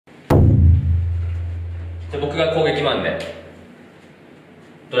じゃあ僕が攻撃マンで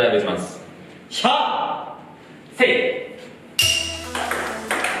ドライブします。シャーせい。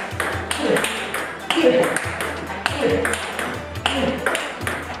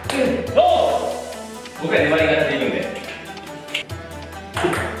僕は粘りがちでいくんで。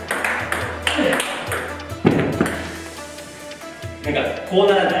なんかこう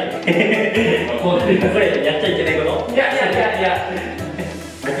ならないこれやっちゃいけないこと。いや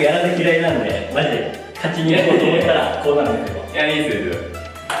僕やらせ嫌いなんでマジで勝ちに行こうと思ったらこうなるんですよ。いや、いいですよ。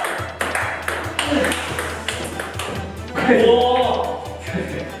おお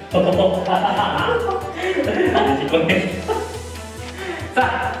さ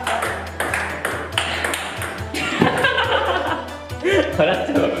あ笑っち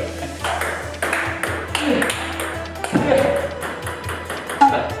ゃうわこれ。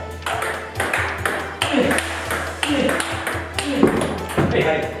はい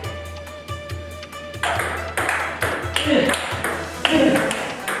はい。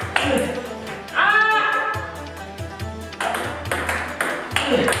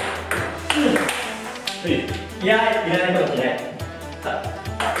いやいらないことしない。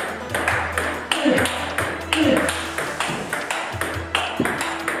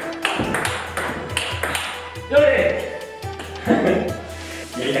どれ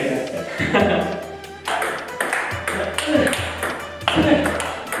やりたくなっちゃう。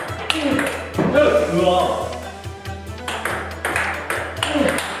うわ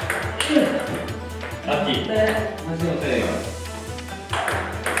ラッキー。マジで遅いよ。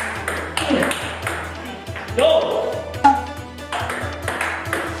よ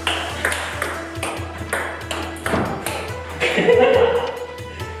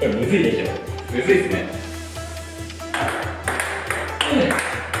これむずいでしょ。むずいっすね。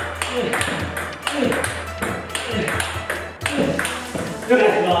う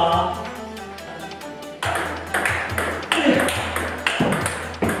わ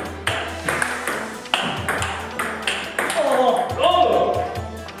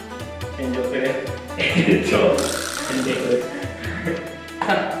炎上する。炎上する。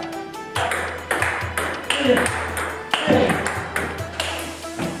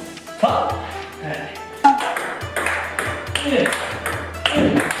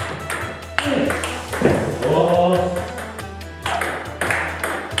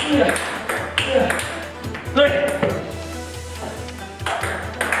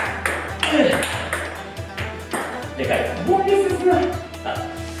でかい。もうですな。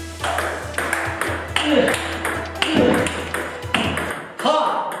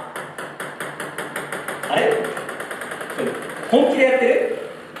あれ？本気でやってる？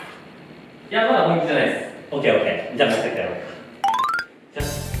いや、まだ本気じゃないです。オッケーオッケー。じゃあもう一回やろう。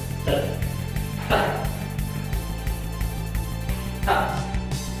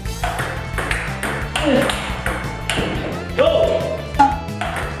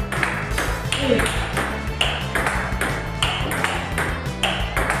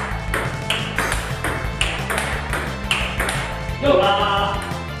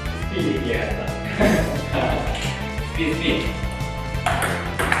スピンできやがった。スピン。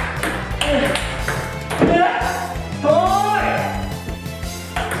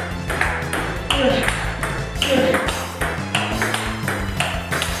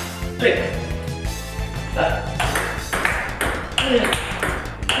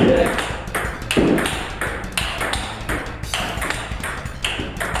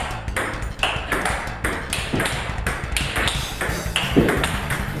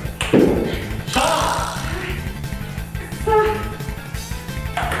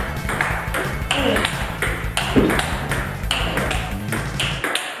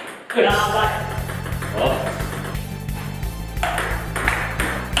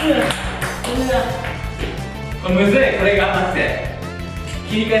これむずい。これがマジで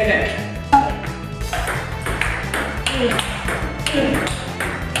切り替え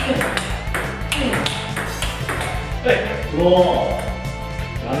せん。おお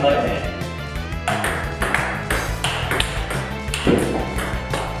頑張るね。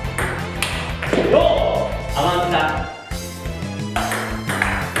よーアマンタ。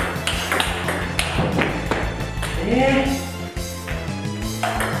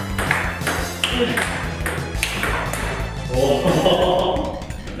おお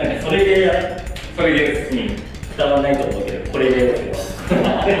なんかそれでそれです。伝わらないと思うけどこれでやるわ。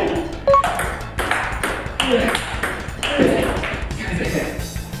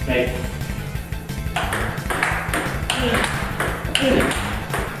ナイス。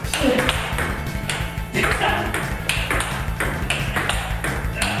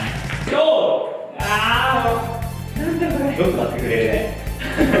よっ、ああ、よく待ってくれるね。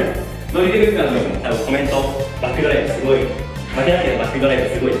ノリで打ったのに多分コメント、バックドライブすごい、負けなければバックドライ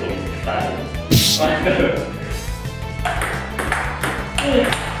ブすごいと思ってた。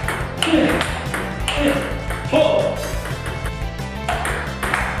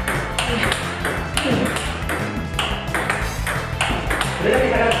これだけ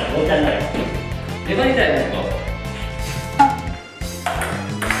下がったらノーチャンになる。粘りたいもんと。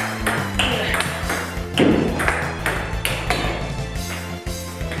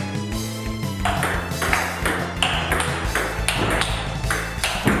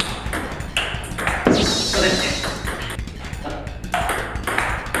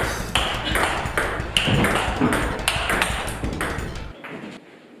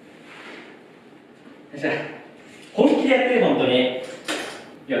本気でやってる、本当に。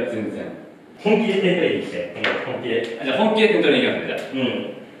いや、全然。本気で点取りに来て、本気で。じゃあ、本気で点取りに行きますね、じゃ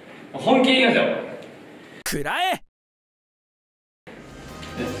あ。本気で行きますよ。くらえ。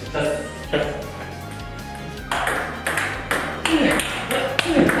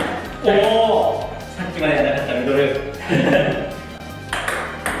おお、さっきまでなかったミドル。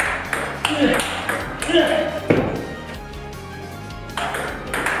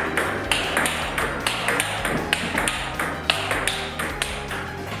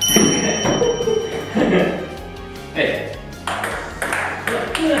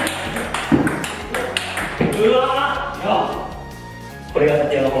うわー、これがサ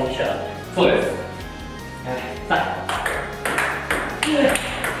ティオの本気者だ。そうです。さあ、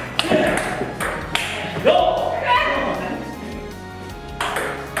よ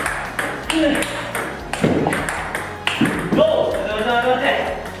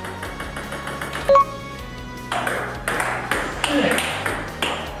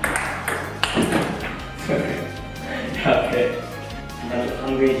やべえ、なんか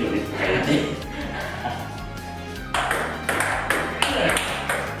半分以上です。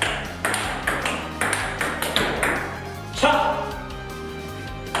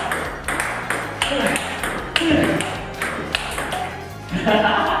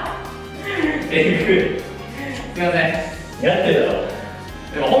えぐい。すみません。やってるだろ。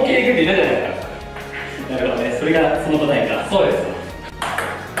でも本気で行くって言ったじゃないですか。なるほどね、それがその答えか。そうです。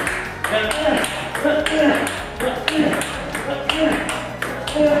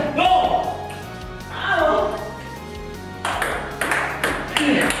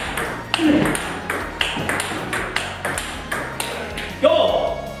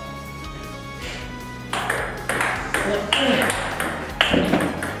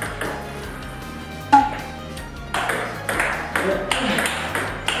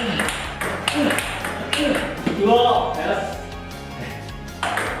うわ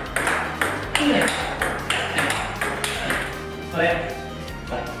それ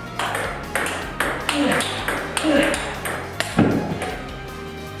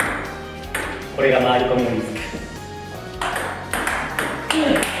これが回り込みのリスク。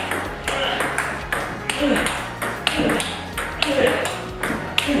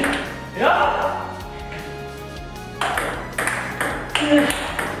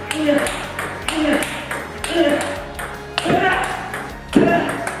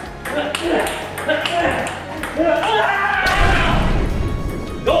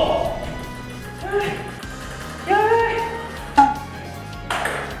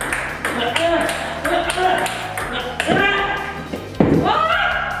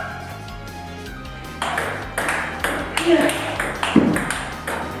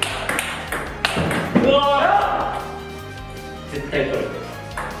絶対取る。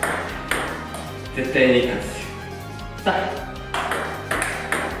絶対に勝つ。さあ、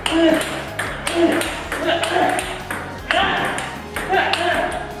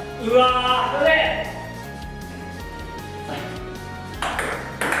うわー、それ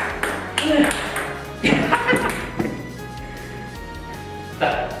さあ、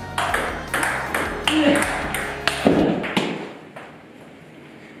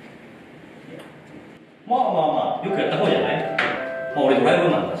まあまあまあ、よくやった方じゃない？まあ俺ドライブ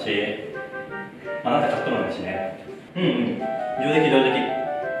マンだし、まあなんかカットマンだしね。うんうん、上出来上出来。